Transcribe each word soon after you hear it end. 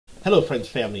Hello friends,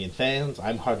 family, and fans,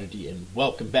 I'm Hardy, and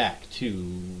welcome back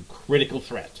to Critical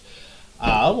Threat.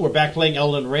 We're back playing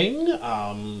Elden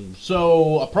Ring.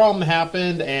 So a problem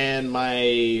happened and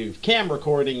my cam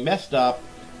recording messed up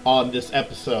on this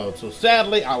episode. So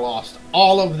sadly, I lost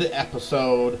all of the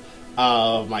episode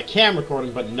of my cam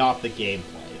recording, but not the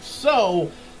gameplay. So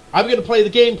I'm going to play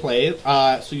the gameplay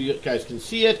so you guys can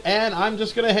see it, and I'm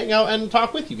just going to hang out and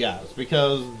talk with you guys,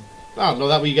 because, I don't know,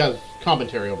 that way you guys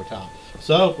commentary over time.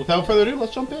 So, without further ado,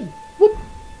 let's jump in. Whoop.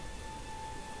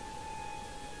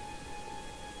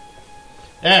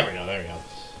 There we go.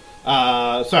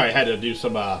 Sorry, I had to do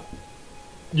some,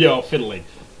 fiddling.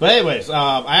 But anyways,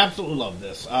 I absolutely love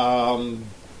this.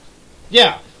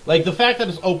 Yeah, like, the fact that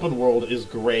it's open world is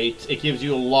great. It gives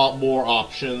you a lot more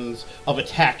options of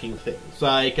attacking things.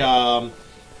 Like,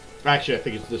 actually, I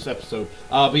think it's this episode.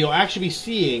 But you'll actually be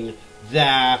seeing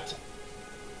that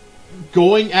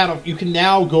you can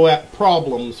now go at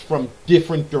problems from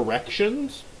different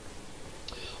directions.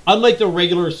 Unlike the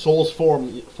regular Souls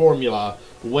formula,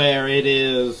 where it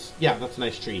is, yeah, that's a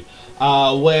nice tree,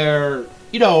 where,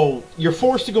 you're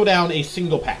forced to go down a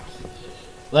single path.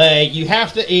 Like, you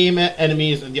have to aim at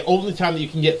enemies, and the only time that you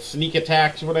can get sneak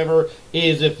attacks or whatever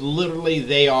is if literally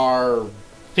they are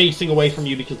facing away from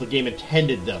you because the game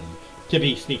intended them to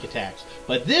be sneak attacks.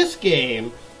 But this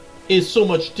game is so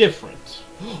much different.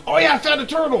 Oh yeah, I found a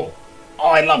turtle! Oh,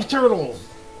 I love turtles!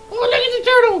 Oh, look at the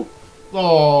turtle!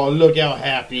 Oh, look how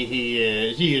happy he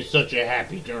is. He is such a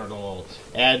happy turtle.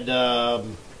 And,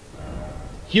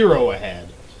 hero ahead.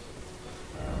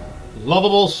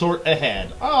 Lovable sort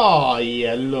ahead. Oh,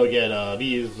 yeah, look at him.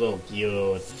 He is so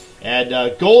cute.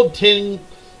 And, gold tinged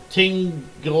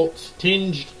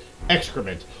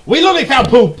excrement. We literally found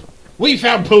poop! We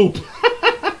found poop!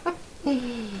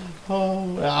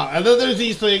 And then there's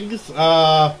these things.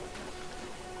 I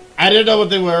didn't know what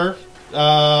they were.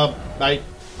 Like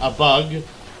a bug.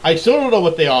 I still don't know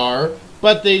what they are,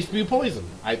 but they spew poison,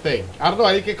 I think. I don't know,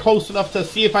 I didn't get close enough to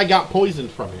see if I got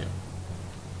poisoned from it.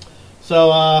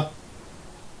 So,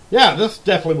 yeah, this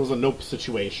definitely was a nope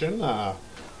situation.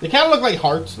 They kind of look like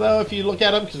hearts, though, if you look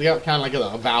at them, because they got kind of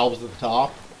like valves at the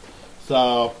top.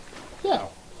 So, yeah.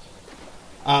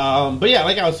 But yeah,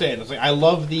 like I was saying, it's like I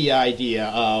love the idea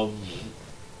of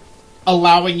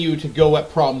allowing you to go at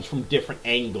problems from different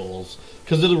angles,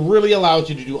 because it really allows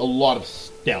you to do a lot of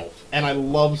stealth, and I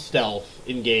love stealth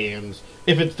in games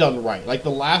if it's done right. Like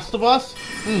The Last of Us,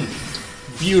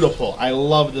 beautiful. I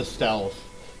love the stealth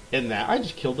in that. I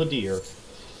just killed a deer.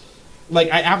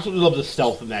 Like, I absolutely love the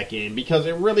stealth in that game, because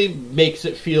it really makes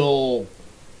it feel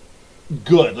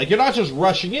good. Like, you're not just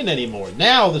rushing in anymore.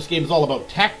 Now this game is all about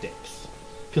tactics.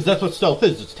 Because that's what stealth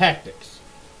is, it's tactics.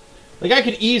 Like, I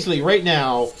could easily, right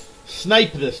now,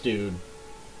 snipe this dude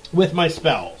with my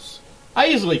spells. I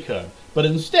easily could. But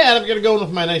instead, I'm going to go in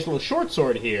with my nice little short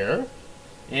sword here.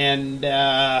 And,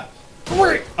 oh,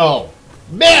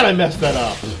 man, I messed that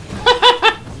up.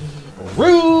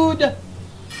 Rude!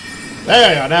 There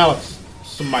we go, now let's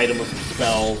smite him with some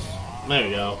spells. There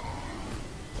we go.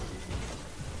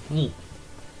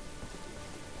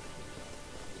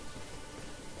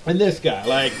 And this guy,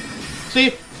 like,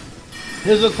 see,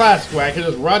 this is a classic where I can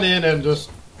just run in and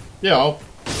just, just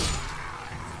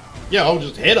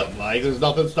hit him. Like, there's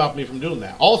nothing stopping me from doing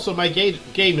that. Also, my game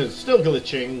is still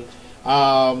glitching.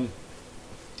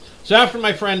 So after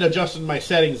my friend adjusted my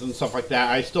settings and stuff like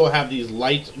that, I still have these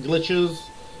light glitches,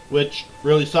 which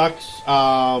really sucks.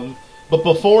 But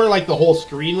before, like, the whole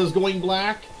screen was going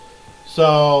black,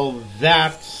 so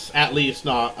that's at least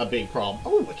not a big problem.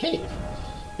 Oh, a cave.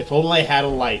 If only I had a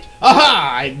light.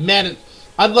 Aha! I managed.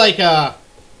 Unlike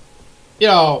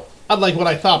what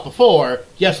I thought before,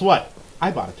 guess what? I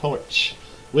bought a torch.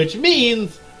 Which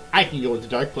means I can go into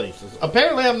dark places.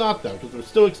 Apparently I'm not, though, because I'm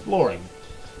still exploring.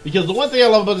 Because the one thing I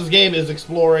love about this game is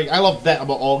exploring. I love that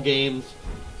about all games.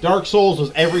 Dark Souls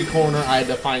was every corner I had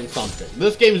to find something.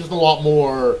 This game is just a lot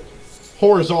more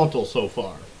horizontal so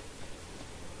far.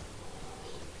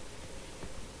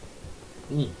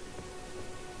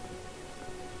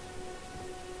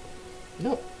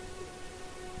 Nope.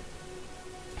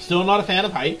 Still not a fan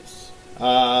of heights.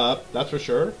 That's for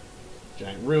sure.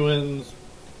 Giant ruins.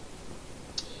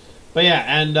 But yeah,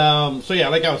 and, so yeah,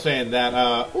 like I was saying, that,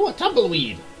 oh, a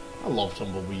tumbleweed. I love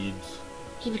tumbleweeds.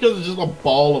 Just because it's just a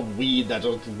ball of weed that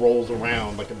just rolls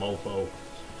around like a mofo.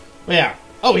 But yeah.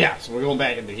 Oh yeah, so we're going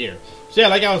back into here. So yeah,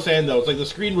 like I was saying, though, it's like the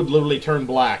screen would literally turn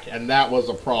black, and that was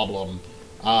a problem.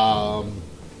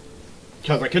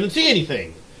 Because I couldn't see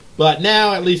anything. But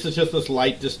now, at least it's just this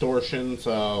light distortion,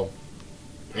 so,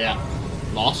 yeah.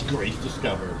 Lost grace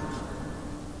discovered.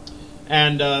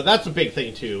 And that's a big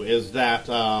thing, too, is that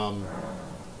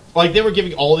Like, they were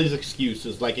giving all these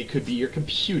excuses, like it could be your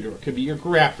computer, it could be your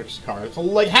graphics card. So,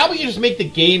 like, how about you just make the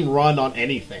game run on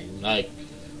anything? Like,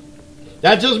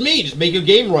 that's just me, just make your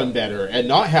game run better and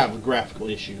not have graphical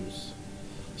issues.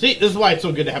 See, this is why it's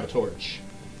so good to have a torch.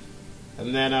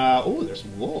 And then, oh, there's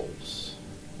some wolves.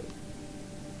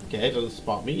 Okay, it doesn't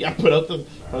spot me. Yeah, put out the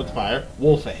fire.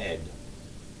 Wolf ahead.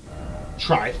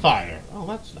 Try fire. Oh,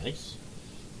 that's nice.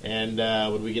 And, what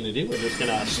are we gonna do? We're just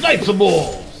gonna snipe some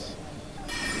wolves!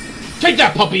 Take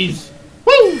that, puppies!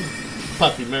 Woo!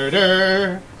 Puppy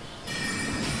murder!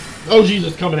 Oh,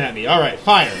 Jesus, coming at me. Alright,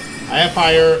 fire. I have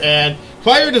fire, and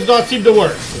fire does not seem to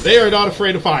work. They are not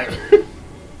afraid of fire.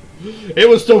 It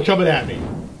was still coming at me.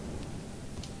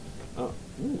 Oh.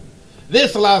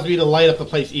 This allows me to light up the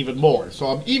place even more, so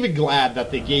I'm even glad that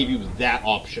they gave you that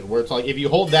option, where it's like, if you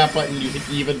hold that button,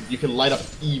 you can light up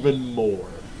even more.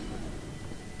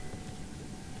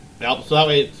 Yep, so that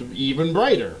way it's even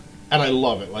brighter. And I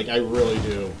love it. Like, I really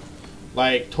do.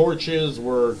 Like, torches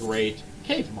were great.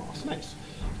 Cave moss, nice.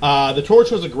 The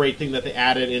torch was a great thing that they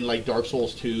added in, like, Dark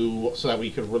Souls 2 so that we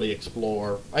could really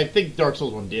explore. I think Dark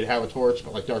Souls 1 did have a torch,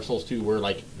 but, like, Dark Souls 2 were,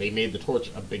 like, they made the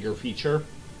torch a bigger feature.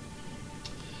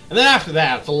 And then after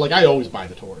that, so, like, I always buy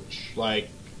the torch. Like,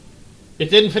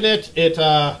 it's infinite. It,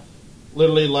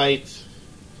 literally lights.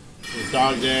 There's a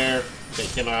dog there.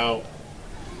 Take him out.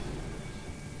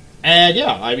 And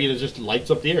yeah, I mean, it just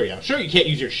lights up the area. Sure, you can't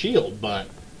use your shield, but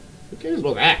who cares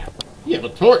about that? You have a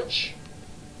torch.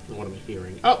 What am I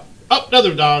hearing? Oh,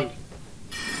 another dog.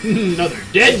 Another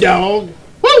dead dog.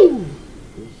 Woo!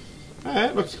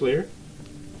 Alright, looks clear.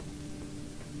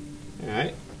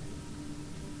 Alright.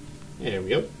 There we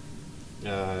go.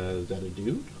 Is that a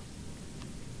dude?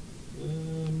 I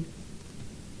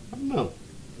don't know.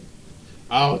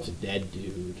 Oh, it's a dead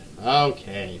dude.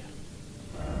 Okay.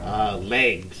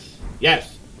 Legs.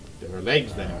 Yes, there are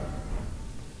legs there.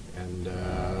 And,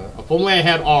 if only I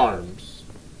had arms.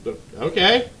 But,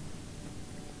 okay.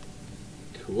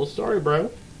 Cool story, bro.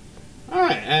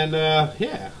 Alright, and,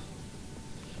 yeah.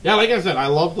 Yeah, like I said, I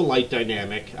love the light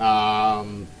dynamic.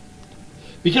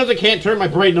 Because I can't turn my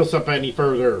brightness up any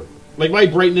further. Like, my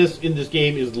brightness in this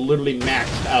game is literally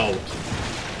maxed out.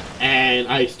 And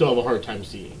I still have a hard time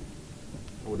seeing.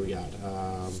 What do we got?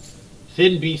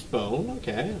 Thin beast bone.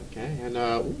 Okay. And,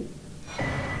 ooh.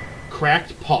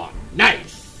 Cracked pot.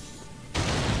 Nice!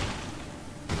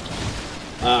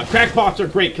 Cracked pots are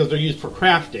great because they're used for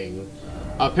crafting.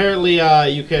 Apparently,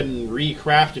 you can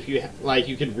recraft if you,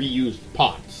 you can reuse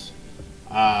pots.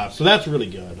 So that's really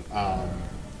good.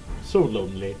 So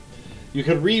lonely. You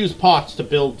can reuse pots to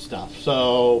build stuff.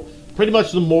 So, pretty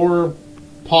much the more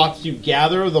pots you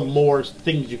gather, the more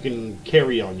things you can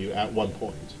carry on you at one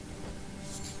point.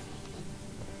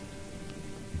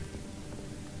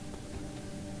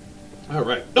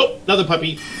 Alright. Oh, another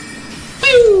puppy.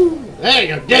 Woo! There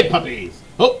you go, dead puppies.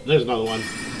 Oh, there's another one.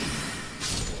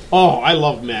 Oh, I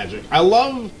love magic. I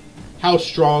love how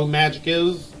strong magic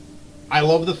is. I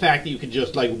love the fact that you can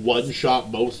just, like,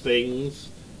 one-shot most things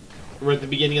right at the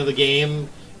beginning of the game.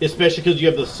 Especially because you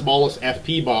have the smallest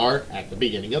FP bar at the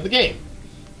beginning of the game.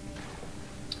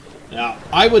 Now,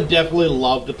 I would definitely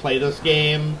love to play this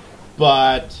game,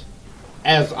 but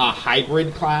as a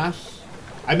hybrid class.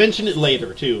 I mentioned it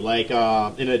later, too, like,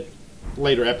 in a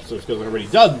later episodes, because I've already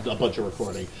done a bunch of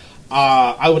recording.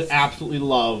 I would absolutely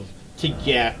love to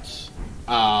get,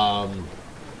 like,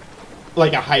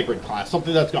 a hybrid class.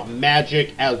 Something that's got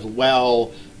magic as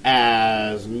well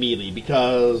as melee,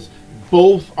 because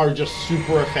both are just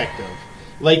super effective.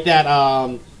 Like that,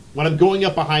 when I'm going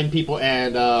up behind people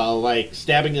and, like,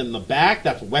 stabbing in the back,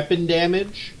 that's weapon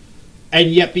damage. And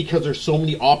yet, because there's so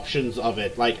many options of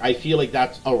it, like, I feel like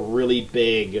that's a really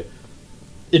big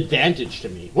advantage to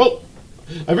me. Whoa!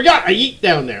 I forgot! I yeet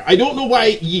down there. I don't know why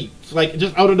I yeet. It's like,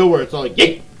 just out of nowhere, it's all like,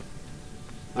 yeet!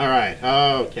 Alright,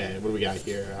 okay, what do we got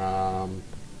here?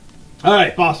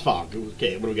 Alright, boss fog.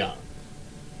 Okay, what do we got?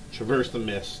 Traverse the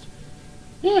mist.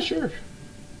 Yeah, sure.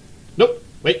 Nope,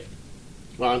 wait.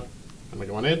 Come on. Am I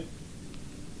going in?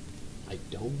 I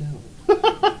don't know.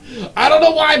 I don't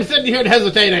know why I'm sitting here and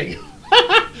hesitating.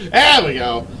 There we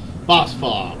go. Boss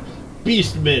fog.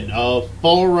 Beastman of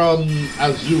Forum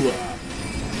Azua.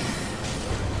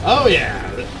 Oh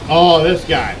yeah. Oh, this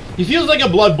guy. He feels like a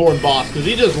Bloodborne boss because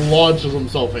he just launches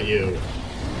himself at you.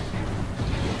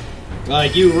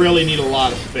 Like, you really need a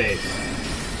lot of space.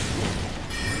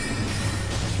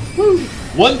 Whew.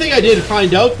 One thing I did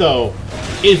find out, though,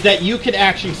 is that you can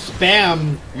actually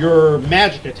spam your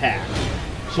magic attack.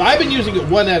 So I've been using it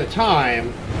one at a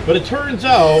time, but it turns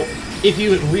out if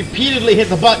you repeatedly hit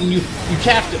the button, you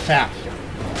cast it faster.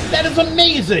 That is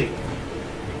amazing!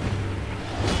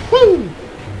 Woo!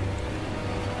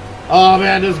 Oh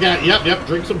man, this guy. Yep.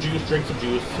 Drink some juice.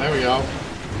 There we go.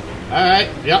 Alright.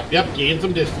 Yep. Gain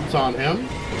some distance on him.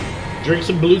 Drink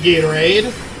some blue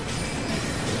Gatorade.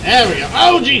 There we go.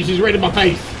 Oh jeez, he's right in my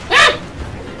face. Ah!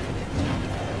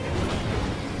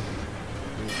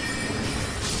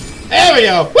 There we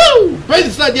go. Woo!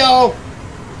 Princeton, y'all.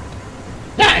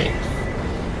 Nice.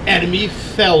 Enemy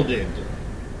Felded.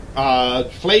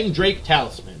 Flame Drake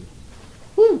Talisman.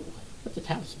 Woo! What's a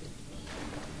talisman?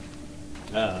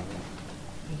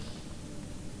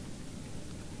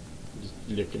 Just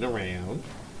looking around.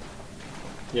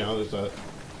 You know, there's a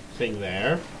thing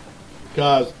there.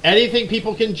 Because anything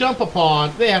people can jump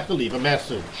upon, they have to leave a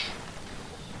message.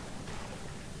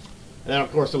 And then, of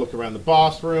course, I look around the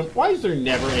boss room. Why is there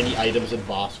never any items in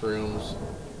boss rooms?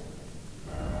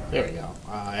 There we go.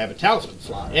 I have a talisman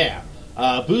slot. Yeah.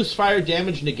 Boost fire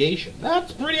damage negation.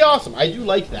 That's pretty awesome. I do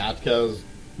like that because,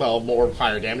 well, more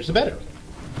fire damage, the better.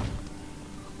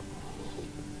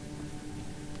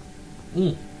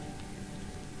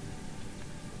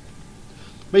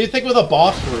 But you'd think with a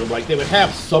boss room, like, they would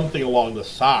have something along the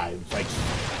sides. Like,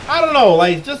 I don't know,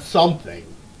 like, just something.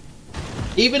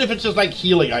 Even if it's just, like,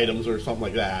 healing items or something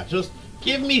like that. Just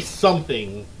give me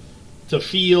something to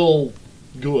feel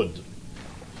good.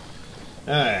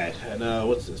 Alright, and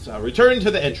what's this? Return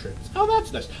to the entrance. Oh,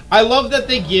 that's nice. I love that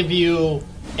they give you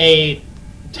a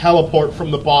teleport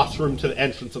from the boss room to the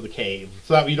entrance of the cave.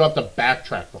 So that you don't have to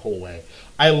backtrack the whole way.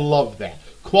 I love that.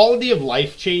 Quality of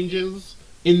life changes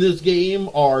in this game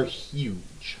are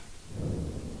huge.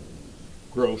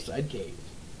 Grove Side Cave.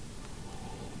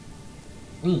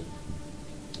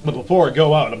 But before I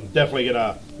go out, I'm definitely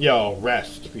gonna,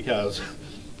 rest, because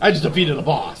I just defeated a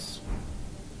boss.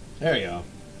 There we go.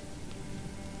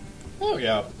 There we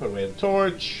go. Put away the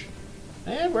torch.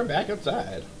 And we're back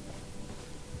outside.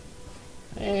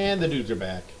 And the dudes are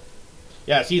back.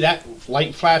 Yeah, see that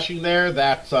light flashing there?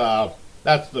 That's the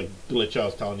glitch I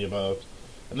was telling you about.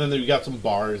 And then you got some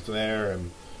bars there, and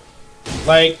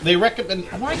like they recommend.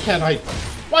 Why can't I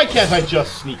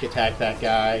just sneak attack that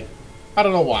guy? I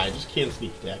don't know why. I just can't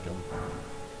sneak attack him.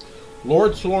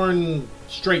 Lord Sorn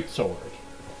Straight Sword.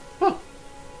 Huh.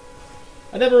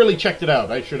 I never really checked it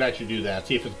out. I should actually do that.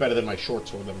 See if it's better than my short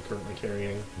sword that I'm currently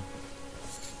carrying. There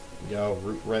we go,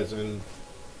 root resin.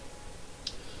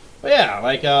 But yeah,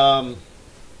 like I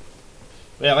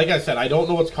said, I don't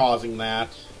know what's causing that.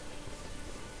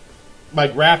 My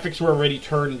graphics were already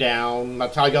turned down.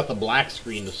 That's how I got the black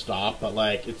screen to stop, but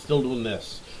like it's still doing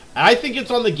this. I think it's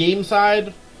on the game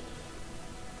side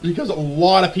because a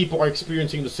lot of people are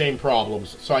experiencing the same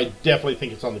problems, so I definitely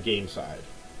think it's on the game side.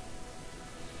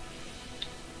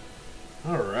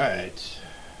 Alright.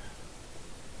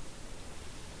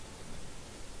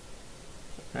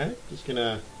 Okay, just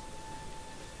gonna,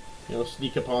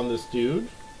 sneak up on this dude.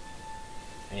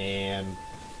 And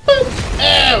boop!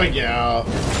 There we go!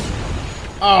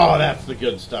 Oh, that's the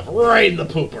good stuff. Right in the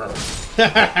pooper.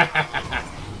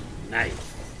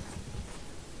 Nice.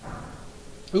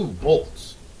 Ooh,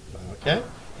 bolts. Okay.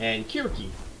 And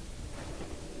Kiriki.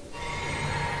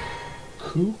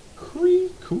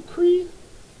 Kukri?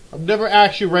 I've never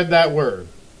actually read that word.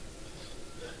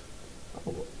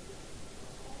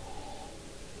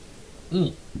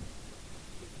 Oh.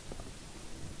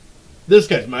 This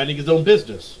guy's minding his own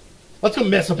business. Let's go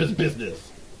mess up his business.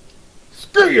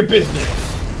 Screw your business!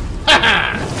 Ha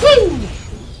ha! Woo!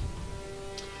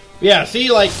 Yeah,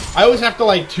 see, like, I always have to,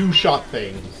 like, two-shot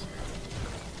things.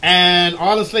 And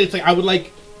honestly, it's like, I would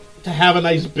like to have a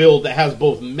nice build that has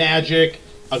both magic,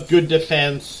 a good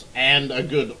defense, and a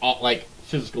good, like,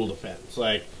 physical defense.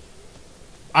 Like,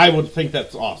 I would think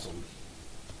that's awesome.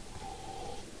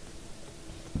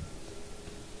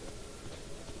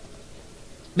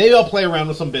 Maybe I'll play around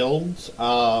with some builds.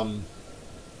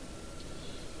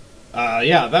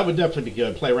 Yeah, that would definitely be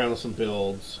good. Play around with some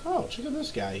builds. Oh, check out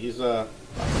this guy. He's, I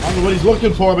don't know what he's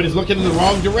looking for, but he's looking in the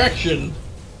wrong direction.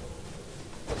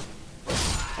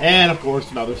 And, of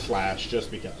course, another slash, just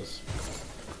because.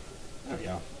 There we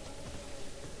go.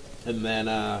 And then,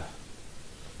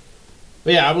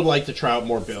 but yeah, I would like to try out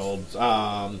more builds.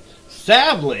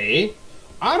 Sadly,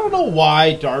 I don't know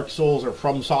why Dark Souls or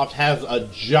FromSoft has a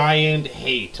giant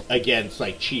hate against,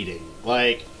 like, cheating.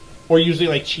 Like, or using,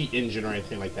 like, cheat engine or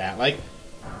anything like that. Like,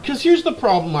 because here's the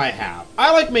problem I have.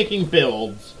 I like making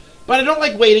builds, but I don't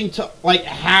like waiting to, like,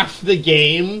 half the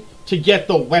game to get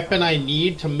the weapon I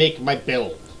need to make my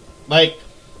build. Like,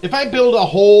 if I build a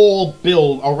whole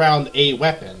build around a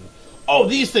weapon, oh,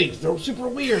 these things, they're super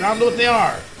weird. I don't know what they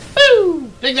are. Woo!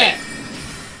 Take that!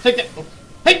 Take that! Oh,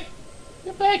 hey!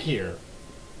 Get back here!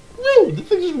 Woo! The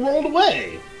thing just rolled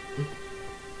away!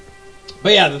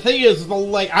 But yeah, the thing is,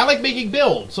 like, I like making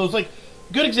builds. So it's like,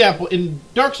 good example, in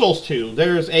Dark Souls 2,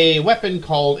 there's a weapon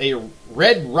called a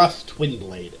Red Rust Twin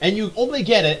Blade. And you only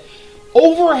get it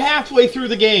over halfway through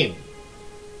the game.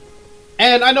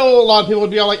 And I know a lot of people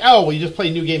would be all like, oh, well, you just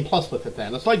play New Game Plus with it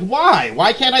then. It's like, why?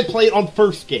 Why can't I play it on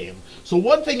first game? So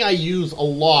one thing I use a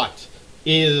lot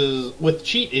is, with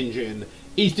Cheat Engine,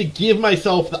 is to give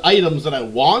myself the items that I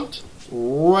want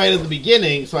right at the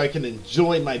beginning so I can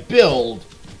enjoy my build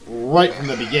right from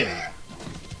the beginning.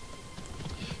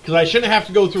 Because I shouldn't have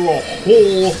to go through a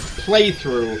whole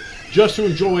playthrough just to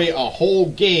enjoy a whole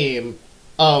game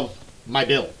of my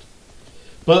build.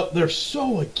 But they're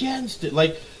so against it.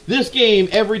 Like, this game,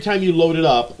 every time you load it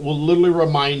up, will literally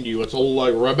remind you. It's all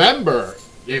like, remember,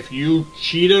 if you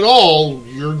cheat at all,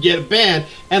 you'll get banned.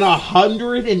 And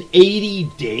 180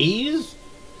 days?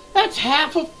 That's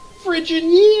half a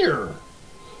friggin' year.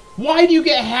 Why do you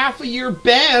get half a year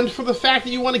banned for the fact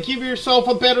that you want to give yourself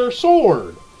a better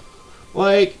sword?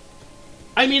 Like,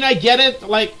 I mean, I get it,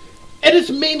 like, and it's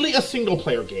mainly a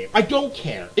single-player game. I don't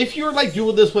care. If you're, like,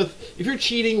 doing this with, if you're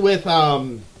cheating with,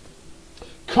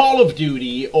 Call of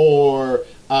Duty, or,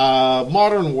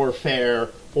 Modern Warfare,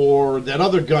 or that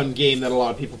other gun game that a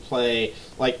lot of people play,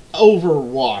 like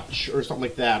Overwatch, or something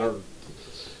like that, or,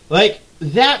 like,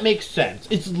 that makes sense.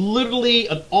 It's literally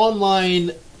an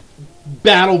online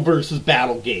battle versus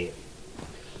battle game.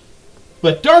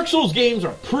 But Dark Souls games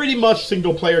are pretty much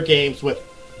single-player games with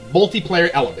multiplayer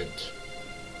element.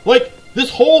 Like, this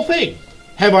whole thing.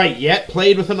 Have I yet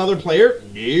played with another player?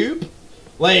 Nope.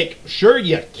 Like, sure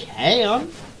you can,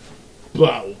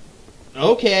 but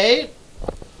okay.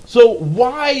 So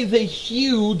why the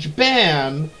huge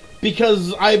ban?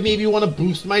 Because I maybe want to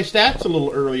boost my stats a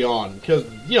little early on. Because,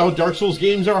 you know, Dark Souls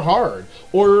games are hard.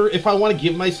 Or if I want to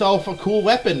give myself a cool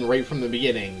weapon right from the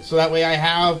beginning. So that way I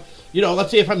have, you know, let's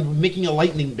say if I'm making a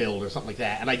lightning build or something like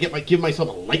that. And I give myself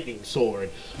a lightning sword.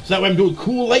 So that way I'm doing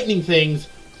cool lightning things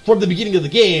from the beginning of the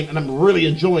game. And I'm really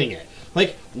enjoying it.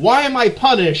 Like, why am I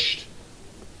punished?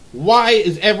 Why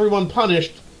is everyone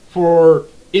punished for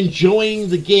enjoying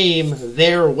the game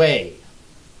their way?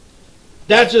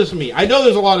 That's just me. I know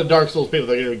there's a lot of Dark Souls people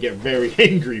that are going to get very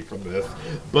angry from this,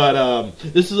 but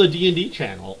this is a D&D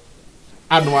channel.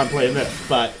 I don't know why I'm playing this,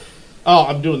 but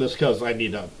I'm doing this because I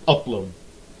need to upload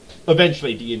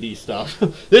eventually D&D stuff.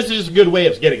 This is just a good way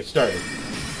of getting it started.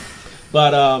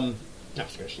 But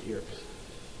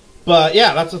but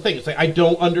yeah, that's the thing. It's like I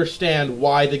don't understand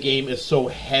why the game is so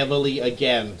heavily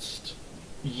against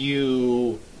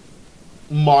you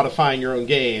modifying your own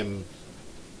game.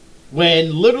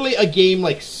 When literally a game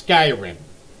like Skyrim,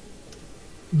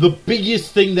 the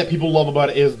biggest thing that people love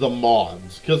about it is the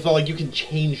mods. Because, like, you can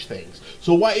change things.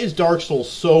 So why is Dark Souls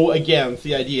so against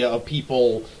the idea of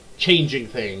people changing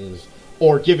things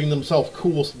or giving themselves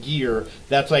cool gear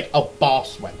that's like a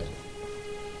boss weapon?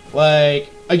 Like,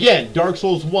 again, Dark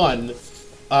Souls 1, you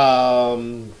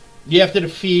have to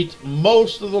defeat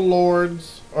most of the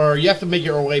lords, or you have to make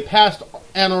your way past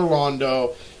Anor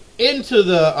Londo into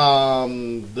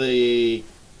the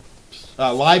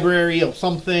library of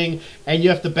something, and you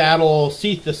have to battle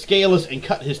Seath the Scaleless and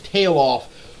cut his tail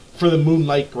off for the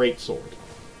Moonlight Greatsword.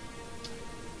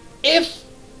 And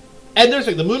there's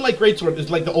like, the Moonlight Greatsword is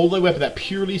like the only weapon that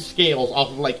purely scales off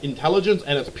of like intelligence,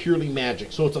 and it's purely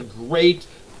magic. So it's a great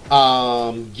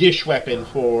gish weapon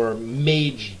for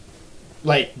mage,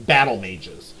 like battle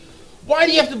mages. Why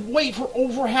do you have to wait for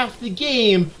over half the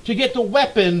game to get the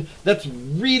weapon that's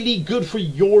really good for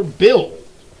your build?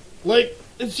 Like,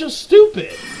 it's just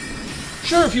stupid.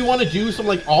 Sure, if you want to do some,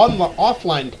 like,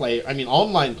 online play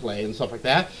and stuff like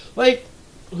that, like,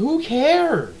 who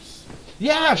cares?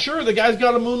 Yeah, sure, the guy's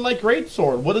got a Moonlight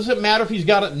Greatsword. What does it matter if he's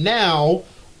got it now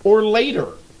or later?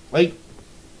 Like,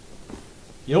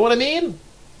 you know what I mean?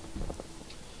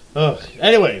 Ugh.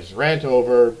 Anyways, rant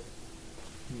over.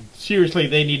 Seriously,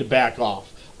 they need to back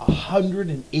off.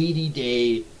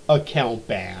 180-day account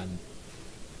ban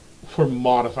for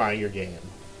modifying your game.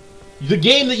 The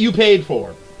game that you paid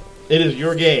for. It is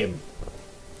your game.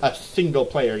 A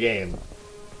single-player game.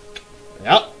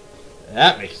 Yep.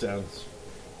 That makes sense.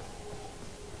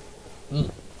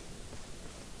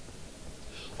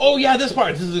 Oh, yeah, this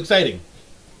part. This is exciting.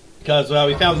 Because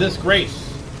we found this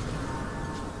grace.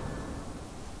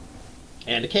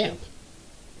 And a camp.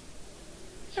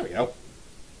 There we go.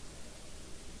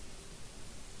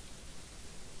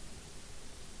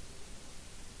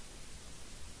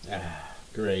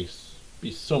 Grace.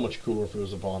 Be so much cooler if it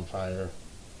was a bonfire.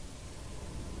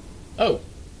 Oh.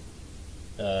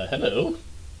 Hello.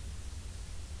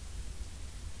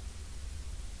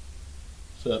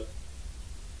 What's up?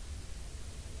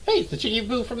 Hey, it's the Chicky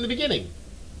Boo from the beginning.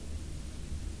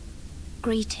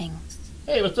 Greetings,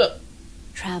 Hey, what's up?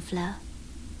 traveler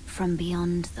from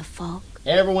beyond the fog.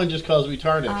 Everyone just calls me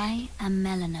Tarnish. I am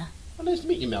Melina. Well, nice to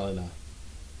meet you, Melina.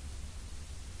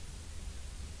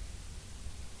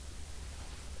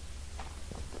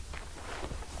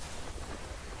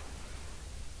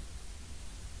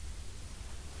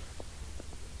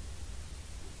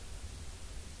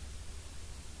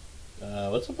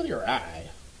 What's up with your eye?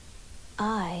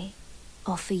 I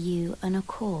offer you an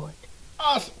accord.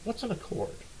 Awesome. What's an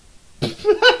accord?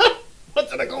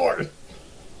 What's an accord?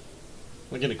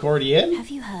 Like an accordion? Have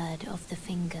you heard of the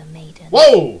Finger Maiden?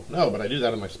 Whoa! No, but I do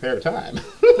that in my spare time.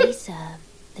 They serve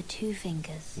the two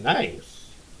fingers, Nice.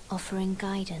 offering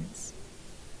guidance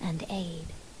and aid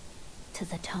to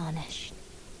the tarnished.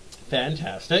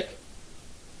 Fantastic.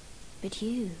 But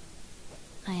you,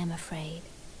 I am afraid,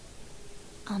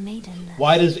 are maidenless.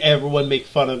 Why does everyone make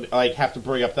fun of, like, have to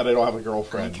bring up that I don't have a I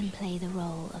girlfriend? can play the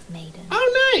role of maiden,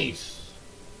 Oh, nice.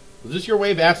 Is this your way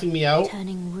of asking me out?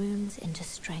 turning runes into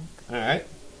strength Alright.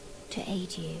 to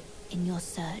aid you in your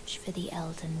search for the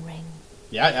Elden Ring.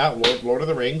 Yeah, Lord of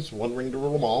the Rings. One ring to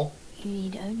rule them all. You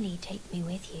need only take me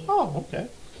with you Oh, okay.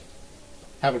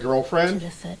 Have a to girlfriend? the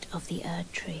foot of the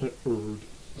Erd Tree.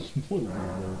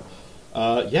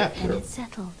 Yeah, Then sure. it's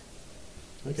settled.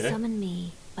 Okay. Summon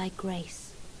me by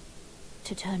grace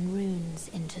to turn runes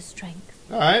into strength.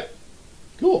 Alright.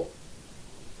 Cool.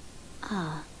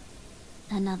 Ah,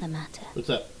 another matter. What's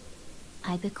up?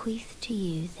 I bequeath to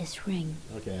you this ring.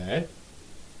 Okay.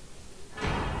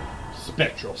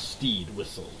 Spectral steed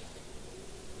whistle.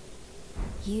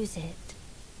 Use it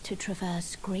to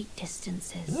traverse great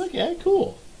distances. Okay,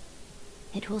 cool.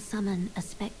 It will summon a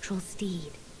spectral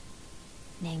steed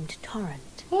named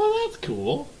Torrent. Oh, that's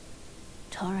cool.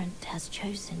 Torrent has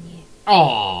chosen you.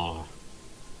 Aww.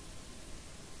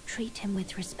 Treat him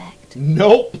with respect.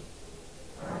 Nope.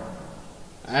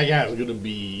 That guy's gonna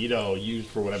be, used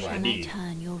for whatever Shall I I need.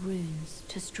 turn your runes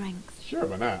to strength? Sure,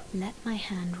 why not? Let my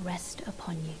hand rest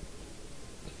upon you.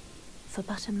 For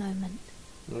but a moment,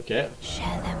 Okay.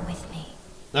 share them with me.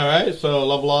 Alright, so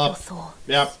level Your up. thoughts,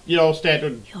 Yep,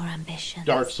 standard your ambitions,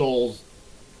 Dark Souls.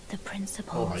 the Oh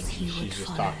principles my, you would she's just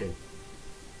follow. talking.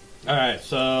 Alright,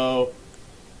 so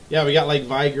yeah, we got like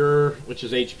Vigor, which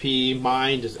is HP,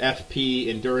 Mind is FP,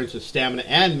 Endurance is Stamina,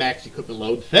 and Max Equipment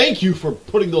Load. Thank you for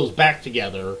putting those back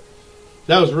together.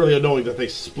 That was really annoying that they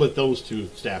split those two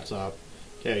stats up.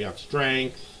 Okay, we got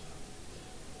Strength.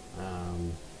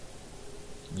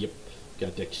 Yep.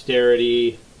 Got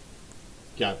Dexterity.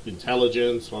 Got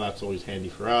Intelligence. Well, that's always handy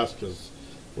for us because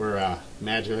we're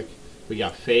magic. We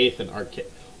got Faith and Arcane.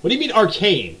 What do you mean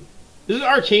Arcane? Isn't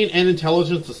Arcane and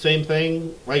Intelligence the same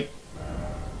thing? Like,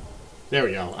 there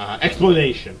we go.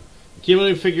 Explanation.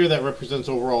 Accumulated figure that represents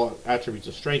overall attributes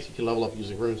of strength. You can level up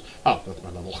using runes. Oh, that's my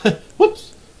level.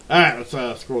 Whoops. Alright,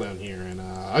 let's scroll down here. And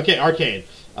okay, Arcane.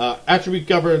 Attribute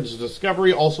governs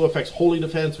discovery, also affects holy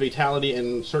defense, vitality,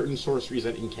 and certain sorceries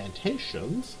and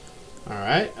incantations.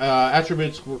 Alright.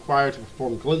 Attributes required to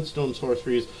perform glintstone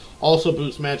sorceries, also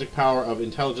boosts magic power of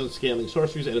intelligence scaling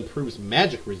sorceries, and improves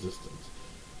magic resistance.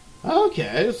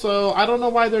 Okay, so I don't know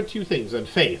why there are two things. And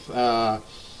Faith.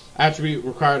 Attribute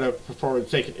required to perform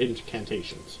sacred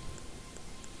incantations.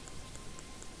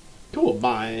 Cool.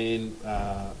 Mine.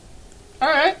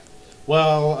 Alright.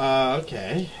 Well,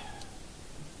 okay.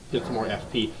 Get some more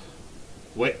FP.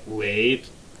 Wait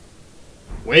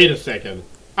a second.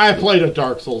 I played a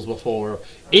Dark Souls before.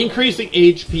 Increasing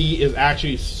HP is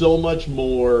actually so much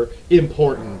more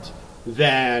important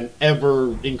than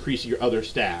ever increasing your other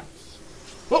stats.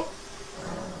 Oh!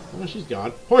 Oh, she's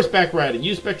gone. Horseback riding.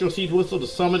 Use Spectral Steed Whistle to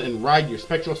summon and ride your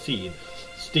Spectral Steed.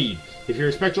 If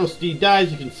your Spectral Steed dies,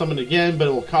 you can summon again, but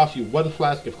it will cost you 1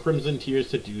 flask of Crimson Tears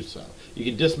to do so. You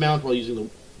can dismount by using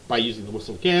the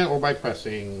whistle again, or by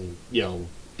pressing, down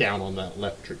on that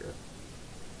left trigger.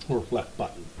 Or left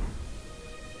button.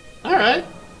 Alright.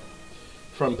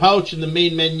 From pouch in the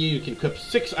main menu, you can equip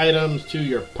 6 items to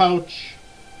your pouch.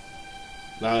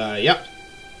 Yep.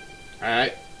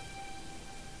 Alright.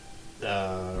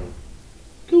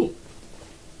 Cool.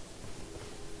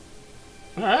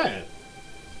 Alright.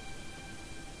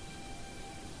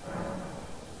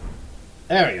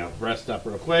 There we go. Rest up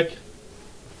real quick.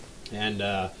 And,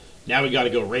 now we gotta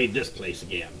go raid this place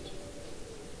again.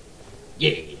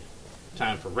 Yay.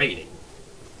 Time for raiding.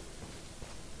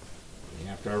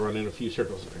 After I run in a few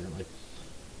circles, apparently.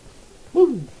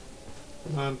 Woo!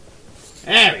 Come on.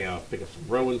 There we go. Pick up some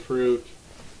rowan fruit.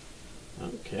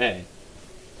 Okay.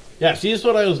 Yeah, see, this is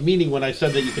what I was meaning when I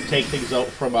said that you could take things out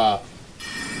from,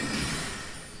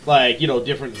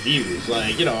 different views.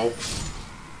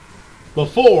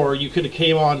 Before, you could have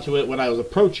came onto it when I was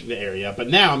approaching the area, but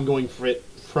now I'm going for it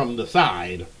from the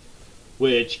side,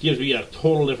 which gives me a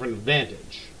total different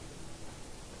advantage.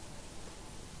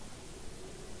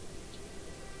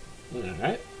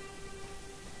 Alright.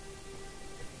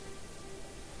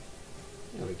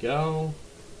 There we go.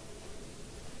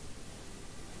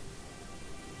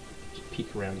 Just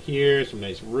peek around here, some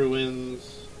nice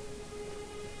ruins.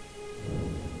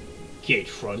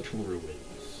 Gatefront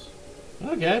ruins.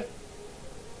 Okay.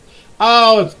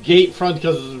 Oh, it's Gatefront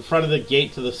because it's in front of the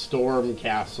gate to the Storm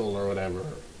Castle or whatever.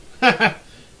 I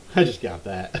just got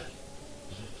that.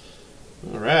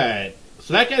 Alright.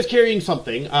 So that guy's carrying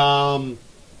something.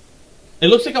 It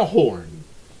looks like a horn.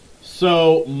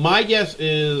 So my guess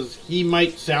is he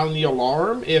might sound the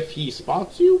alarm if he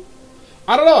spots you.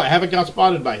 I don't know. I haven't got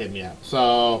spotted by him yet.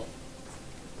 So...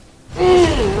 Ooh,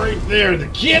 right there. The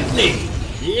kidney.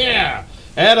 Yeah.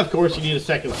 And of course you need a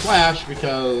second slash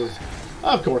because...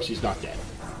 Of course he's not dead.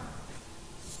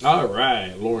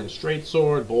 Alright, Lauren's straight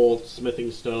sword, bolt,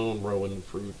 smithing stone, rowan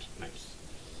fruit. Nice.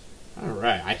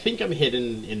 Alright, I think I'm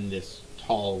hidden in this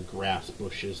tall grass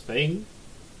bushes thing.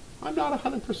 I'm not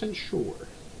 100% sure.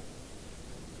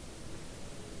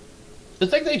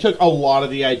 It's like they took a lot of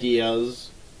the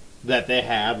ideas that they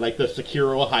had, like the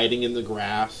Sekiro hiding in the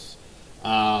grass,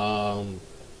 to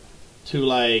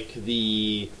like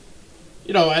the...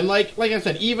 You know, and like I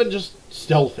said, even just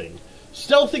stealthing.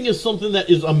 Stealthing is something that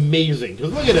is amazing.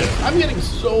 Because look at it. I'm getting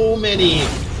so many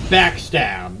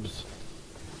backstabs.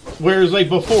 Whereas, like,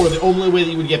 before, the only way that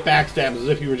you would get backstabs is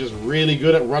if you were just really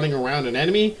good at running around an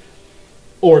enemy.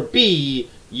 Or B,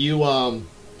 you, Oh,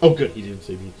 good. He didn't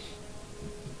see me.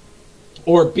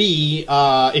 Or B,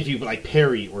 if you, like,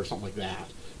 parry or something like that.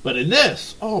 But in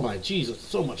this, oh my jeez, it's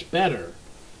so much better.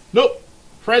 Nope.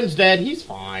 Friend's dead. He's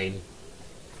fine.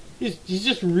 He's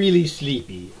just really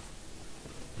sleepy.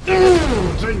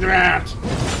 Take that!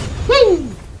 Woo!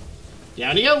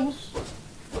 Down he goes.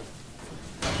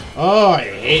 Oh,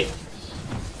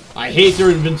 I hate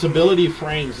their invincibility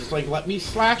frames. It's like, let me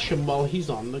slash him while he's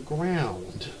on the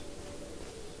ground.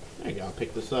 There you go,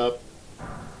 pick this up.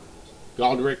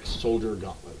 Godric Soldier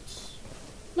Gauntlets.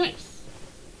 Nice.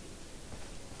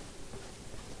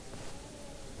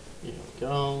 There we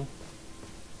go.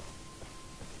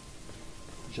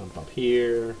 Jump up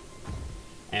here.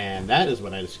 And that is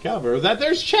when I discover that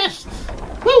there's chests!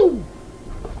 Woo!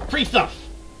 Free stuff!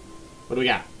 What do we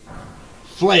got?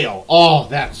 Flail. Oh,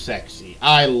 that's sexy.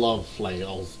 I love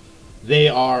flails. They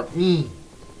are,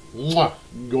 mwah,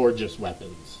 gorgeous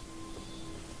weapons.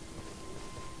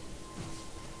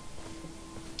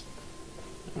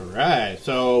 Alright,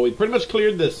 so we pretty much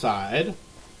cleared this side.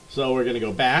 So we're going to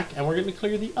go back, and we're going to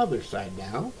clear the other side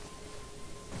now.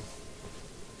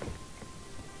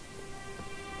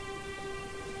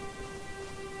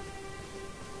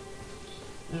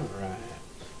 Alright.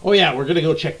 Oh yeah, we're gonna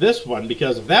go check this one,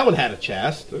 because if that one had a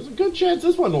chest, there's a good chance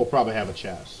this one will probably have a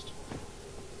chest.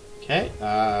 Okay,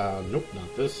 nope,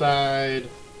 not this side.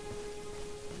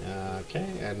 Okay,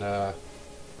 and,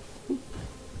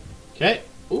 okay.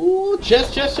 Ooh,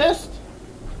 chest, chest, chest!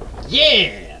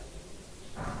 Yeah!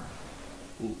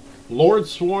 Lord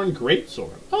Sworn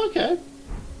Greatsword. Oh, okay.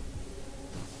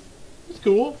 That's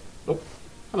cool. Oh,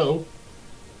 hello.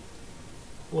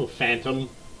 Hello, Phantom.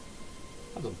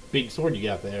 That's a big sword you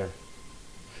got there.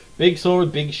 Big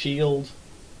sword, big shield.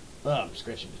 Oh, I'm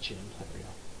scratching the chin. There we go.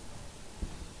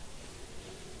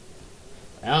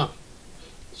 Yeah.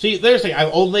 See, there's the thing.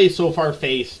 I've only so far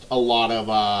faced a lot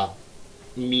of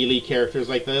melee characters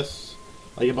like this.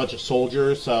 Like a bunch of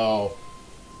soldiers, so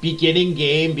beginning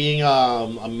game being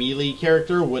a melee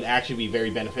character would actually be very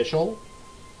beneficial.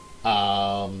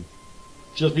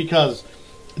 Just because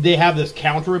they have this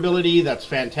counter ability that's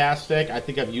fantastic. I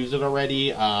think I've used it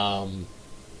already.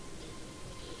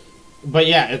 But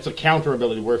yeah, it's a counter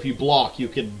ability where if you block, you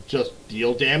can just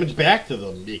deal damage back to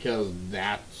them because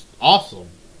that's awesome.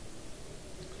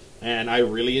 And I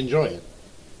really enjoy it.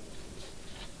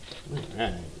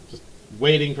 Alright, just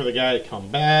waiting for the guy to come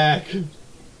back.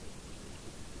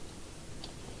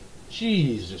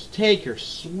 Jeez, just take your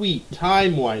sweet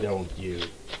time, why don't you?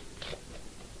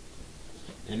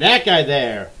 And that guy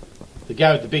there, the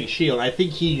guy with the big shield, I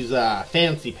think he's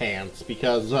Fancy Pants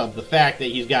because of the fact that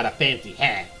he's got a fancy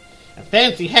hat. A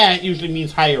fancy hat usually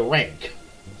means higher rank.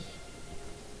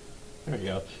 There we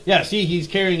go. Yeah, see, he's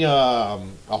carrying a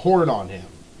horn on him.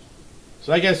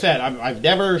 So like I said, I've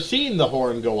never seen the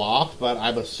horn go off, but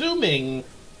I'm assuming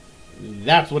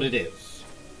that's what it is.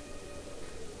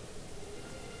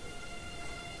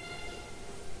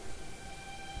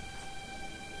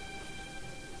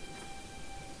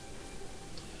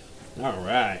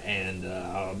 Alright, and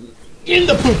In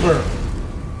the pooper!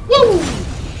 Woo!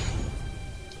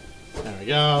 There we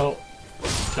go.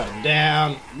 Cut him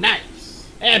down. Nice!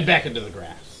 And back into the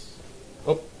grass.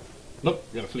 Oh. Nope,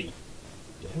 we're gonna flee.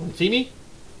 Did anyone see me?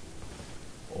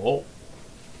 Oh.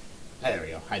 There we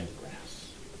go. Hide in the grass.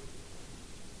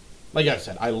 Like I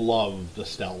said, I love the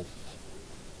stealth.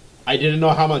 I didn't know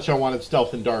how much I wanted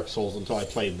stealth in Dark Souls until I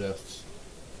played this.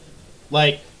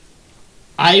 Like,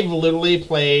 I've literally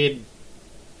played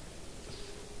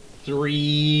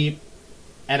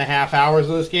 3.5 hours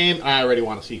of this game. I already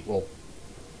want a sequel.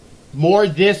 More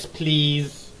this,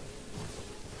 please.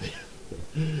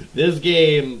 This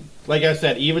game, like I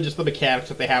said, even just the mechanics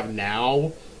that they have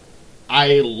now,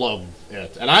 I love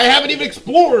it. And I haven't even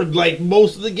explored, like,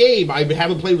 most of the game. I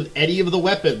haven't played with any of the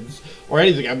weapons or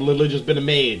anything. I've literally just been a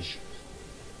mage.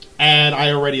 And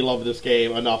I already love this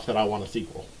game enough that I want a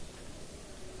sequel.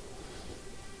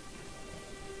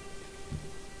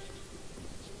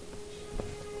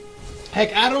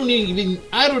 Heck, I don't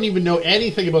even know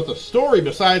anything about the story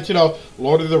besides, you know,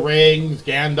 Lord of the Rings,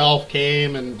 Gandalf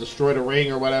came and destroyed a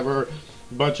ring or whatever.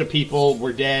 A bunch of people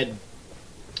were dead.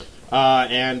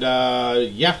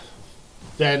 Yeah.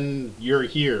 Then you're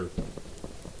here.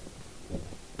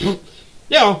 You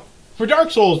know, for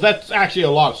Dark Souls, that's actually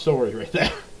a lot of story right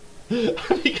there.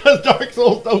 Because Dark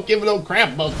Souls don't give no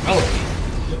crap about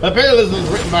stories. Apparently this was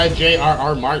written by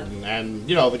J.R.R. Martin, and,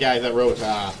 you know, the guy that wrote,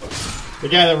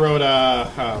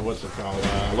 what's it called?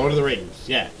 Lord of the Rings,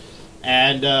 yeah.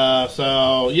 And,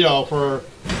 so, you know, for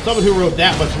someone who wrote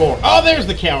that much more. Oh, there's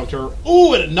the counter.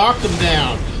 Ooh, and it knocked him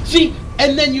down. See,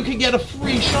 and then you can get a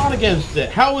free shot against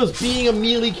it. How is being a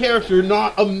melee character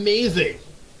not amazing?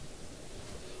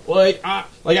 Like, I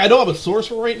know I'm a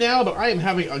sorcerer right now, but I am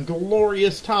having a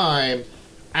glorious time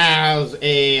as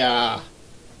a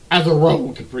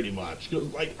rogue, pretty much. 'Cause,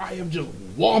 like, I am just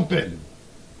whomping.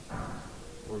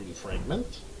 Rune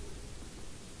fragment.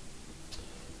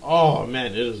 Oh, man,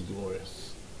 it is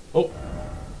glorious. Oh,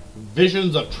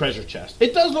 visions of treasure chest.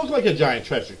 It does look like a giant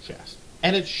treasure chest,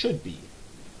 and it should be.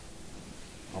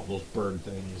 All those bird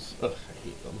things. Ugh, I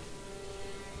hate them.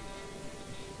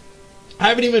 I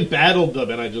haven't even battled them,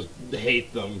 and I just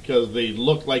hate them because they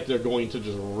look like they're going to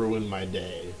just ruin my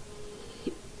day.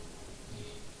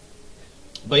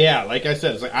 But yeah, like I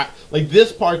said, it's like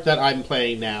this part that I'm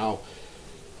playing now.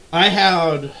 I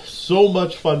had so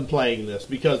much fun playing this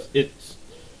because it's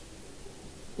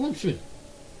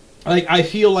like I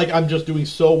feel like I'm just doing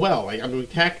so well. Like I'm doing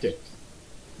tactics.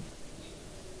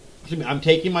 I'm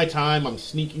taking my time. I'm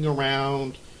sneaking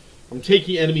around. I'm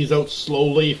taking enemies out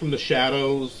slowly from the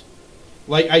shadows.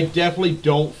 Like, I definitely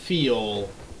don't feel...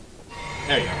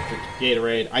 There you go,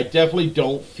 Gatorade. I definitely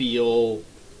don't feel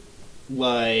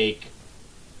like,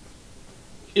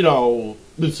 you know,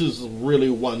 this is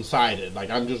really one-sided. Like,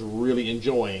 I'm just really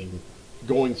enjoying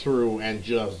going through and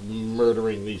just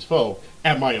murdering these folk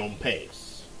at my own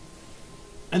pace.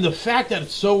 And the fact that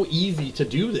it's so easy to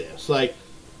do this, like,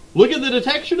 look at the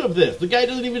detection of this. The guy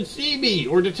doesn't even see me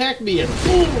or detect me, and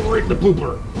boom, right in the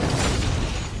pooper.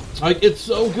 Like, it's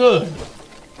so good.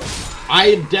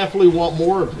 I definitely want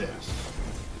more of this.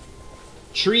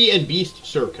 Tree and Beast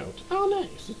Surcoat. Oh,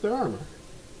 nice. It's their armor.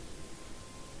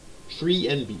 Tree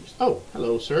and Beast. Oh,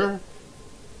 hello, sir.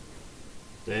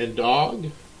 And dog.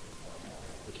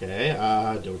 Okay,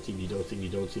 don't see me, don't see me,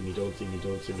 don't see me, don't see me,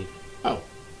 don't see me. Oh.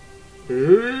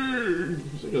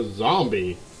 It's like a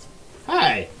zombie.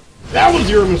 Hi. That was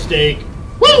your mistake.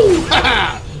 Woo! Ha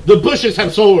ha! The bushes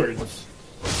have swords.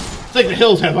 It's like the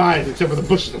hills have eyes, except for the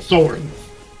bushes have swords.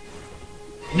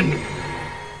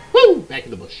 Woo! Back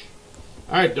in the bush.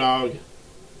 Alright, dog.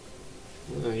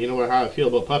 You know how I feel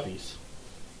about puppies.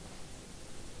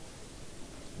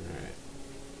 Alright.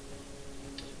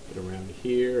 Get around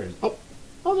here and... Oh!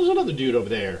 Oh, there's another dude over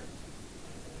there.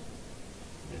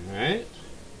 Alright.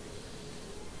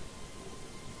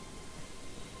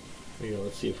 There you go.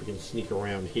 Let's see if we can sneak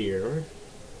around here.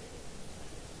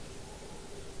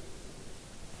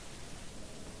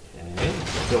 Okay.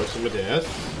 Destroy some of this.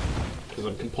 Because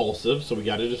I'm compulsive, so we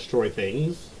gotta destroy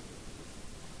things.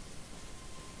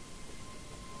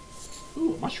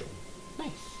 Ooh, a mushroom.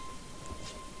 Nice.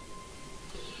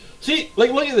 See,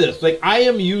 like, look at this. Like, I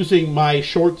am using my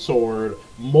short sword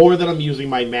more than I'm using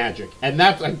my magic. And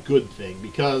that's a good thing,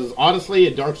 because, honestly,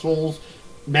 in Dark Souls,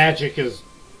 magic is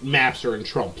master and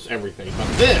trumps everything. But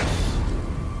this...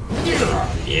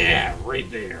 Yeah, right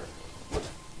there.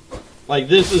 Like,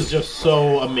 this is just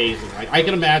so amazing. Like, I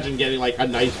can imagine getting, like, a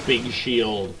nice big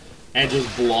shield and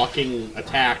just blocking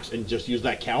attacks and just use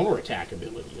that counterattack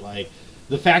ability. Like,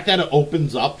 the fact that it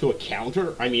opens up to a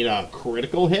counter, I mean, a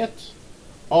critical hit,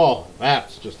 oh,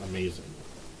 that's just amazing.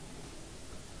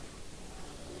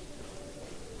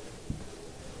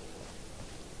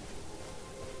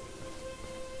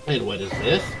 And what is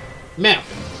this? Map.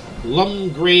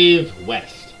 Lumgrave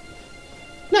West.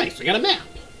 Nice, I got a map.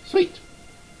 Sweet.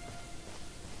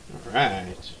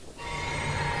 Alright.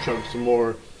 Chug some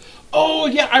more. Oh,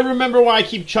 yeah, I remember why I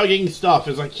keep chugging stuff,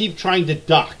 is I keep trying to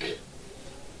duck.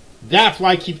 That's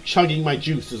why I keep chugging my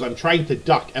juice, is I'm trying to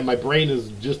duck, and my brain is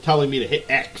just telling me to hit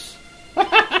X.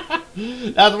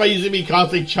 That's why you see me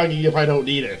constantly chugging if I don't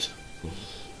need it.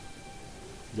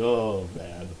 Oh,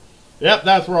 man. Yep,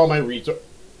 that's where all my resources...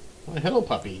 Oh, hello,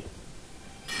 puppy.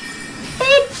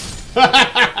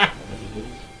 Boop!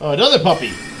 Oh, another puppy.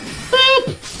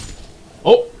 Boop!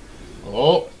 Oh.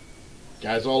 Oh.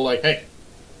 Guys all like, hey,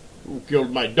 who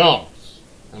killed my dogs?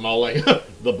 I'm all like,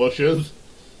 the bushes.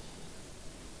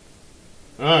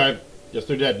 Alright. Guess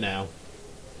they're dead now.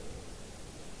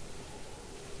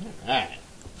 Alright.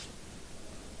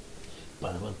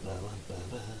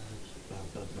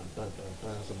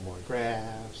 Some more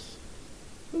grass.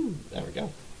 Ooh, there we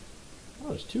go. Oh,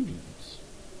 there's two dudes.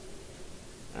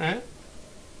 Alright.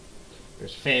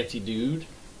 There's Fancy Dude.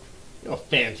 You know how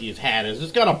fancy his hat is.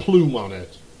 It's got a plume on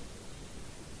it.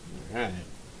 Alright.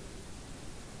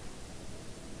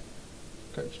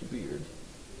 Touch the beard.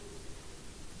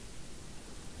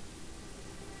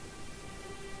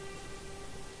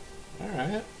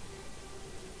 Alright.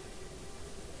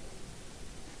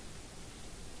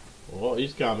 Oh,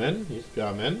 he's coming. He's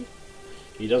coming.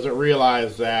 He doesn't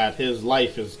realize that his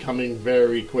life is coming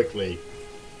very quickly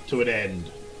to an end.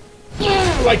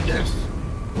 Like this.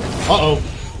 Uh-oh.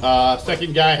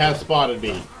 Second guy has spotted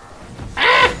me.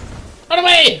 Ah! Run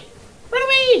away! Run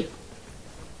away!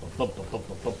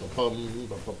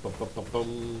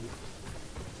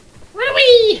 Run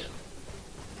away!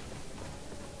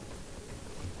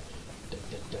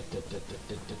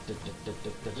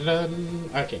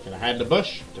 Okay, can I hide in the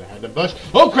bush? Can I hide in the bush?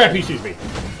 Oh crap, he sees me!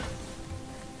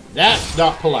 That's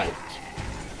not polite.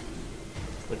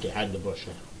 Okay, hide in the bush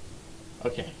now.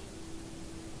 Okay.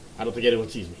 I don't think anyone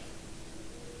sees me.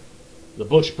 The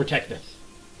bush protecteth.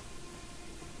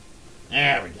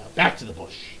 There we go. Back to the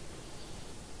bush.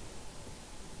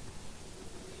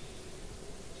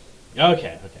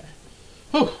 Okay, okay.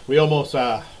 Whew, we almost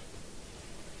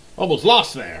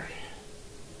lost there.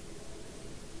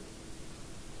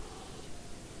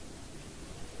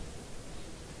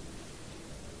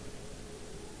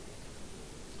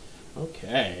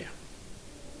 Okay.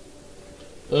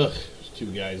 Ugh, there's two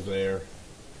guys there.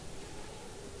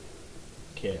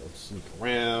 Okay, let's sneak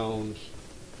around.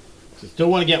 So still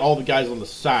want to get all the guys on the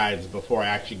sides before I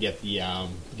actually get the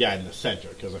guy in the center,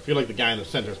 because I feel like the guy in the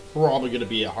center is probably going to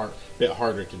be a bit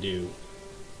harder to do.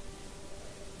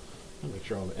 I'll make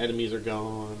sure all the enemies are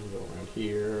gone. Go around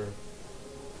here.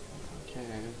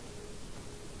 Okay.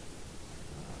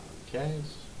 Okay.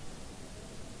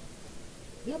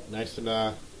 Yep, nice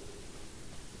and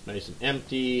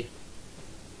empty.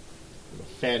 A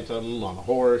phantom on a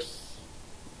horse.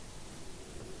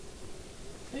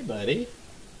 Hey, buddy.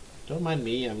 Don't mind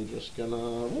me. I'm just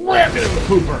gonna wham it in the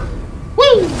pooper.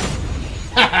 Woo!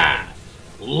 Ha ha!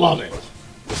 Love it.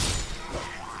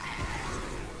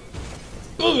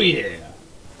 Oh yeah!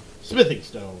 Smithing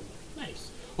stone.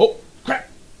 Nice. Oh crap!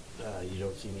 You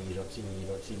don't see me. You don't see me. You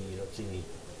don't see me. You don't see me.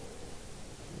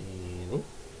 And,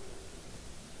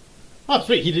 oh,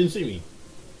 sweet. He didn't see me.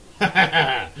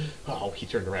 Oh, he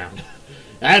turned around.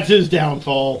 That's his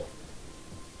downfall.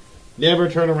 Never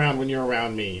turn around when you're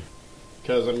around me.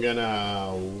 Because I'm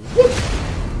gonna... Whoop.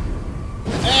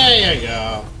 There you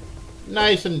go.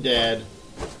 Nice and dead.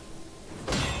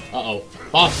 Uh-oh.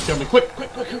 Boss is coming. Quick, quick,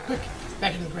 quick, quick, quick.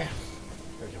 Back into the grass.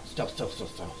 There we go. Stealth, stealth,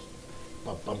 stealth, stealth.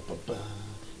 Bum, bum, bum, bum.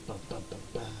 Bum, bum, bum,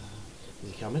 bum.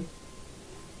 Is he coming?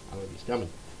 I don't know if he's coming.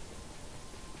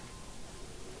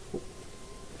 Ooh.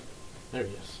 There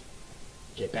he is.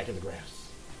 Okay, back in the grass.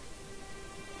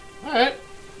 Alright.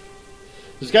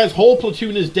 This guy's whole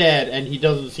platoon is dead, and he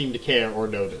doesn't seem to care or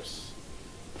notice.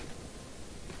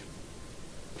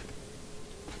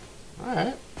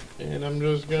 Alright. And I'm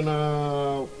just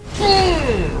gonna...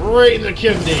 right in the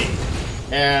kidney.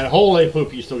 And holy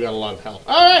poop, you still got a lot of health.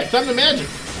 Alright, time to magic.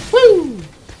 Woo!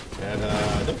 And,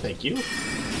 no thank you.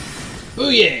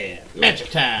 Ooh yeah! Magic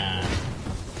time!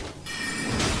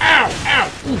 Ow!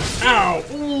 Ow! Ooh! Ow!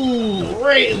 Ooh!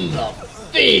 Right in the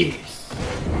face!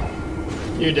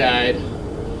 You died.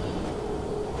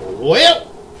 Well,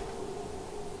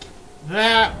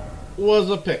 that was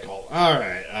a pickle.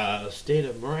 Alright, State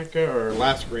of America, or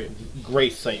last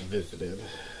great site visited.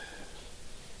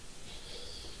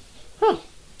 Huh.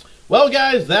 Well,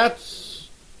 guys, that's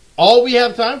all we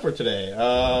have time for today.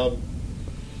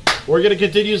 we're going to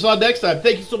continue this on next time.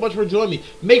 Thank you so much for joining me.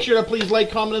 Make sure to please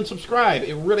like, comment, and subscribe.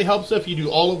 It really helps if you do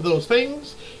all of those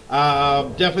things.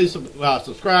 Definitely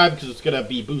subscribe because it's going to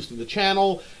be boosting the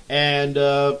channel. And,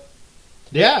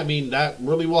 yeah, I mean, that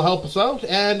really will help us out.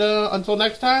 And until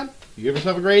next time, you have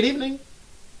yourself a great evening.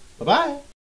 Bye-bye.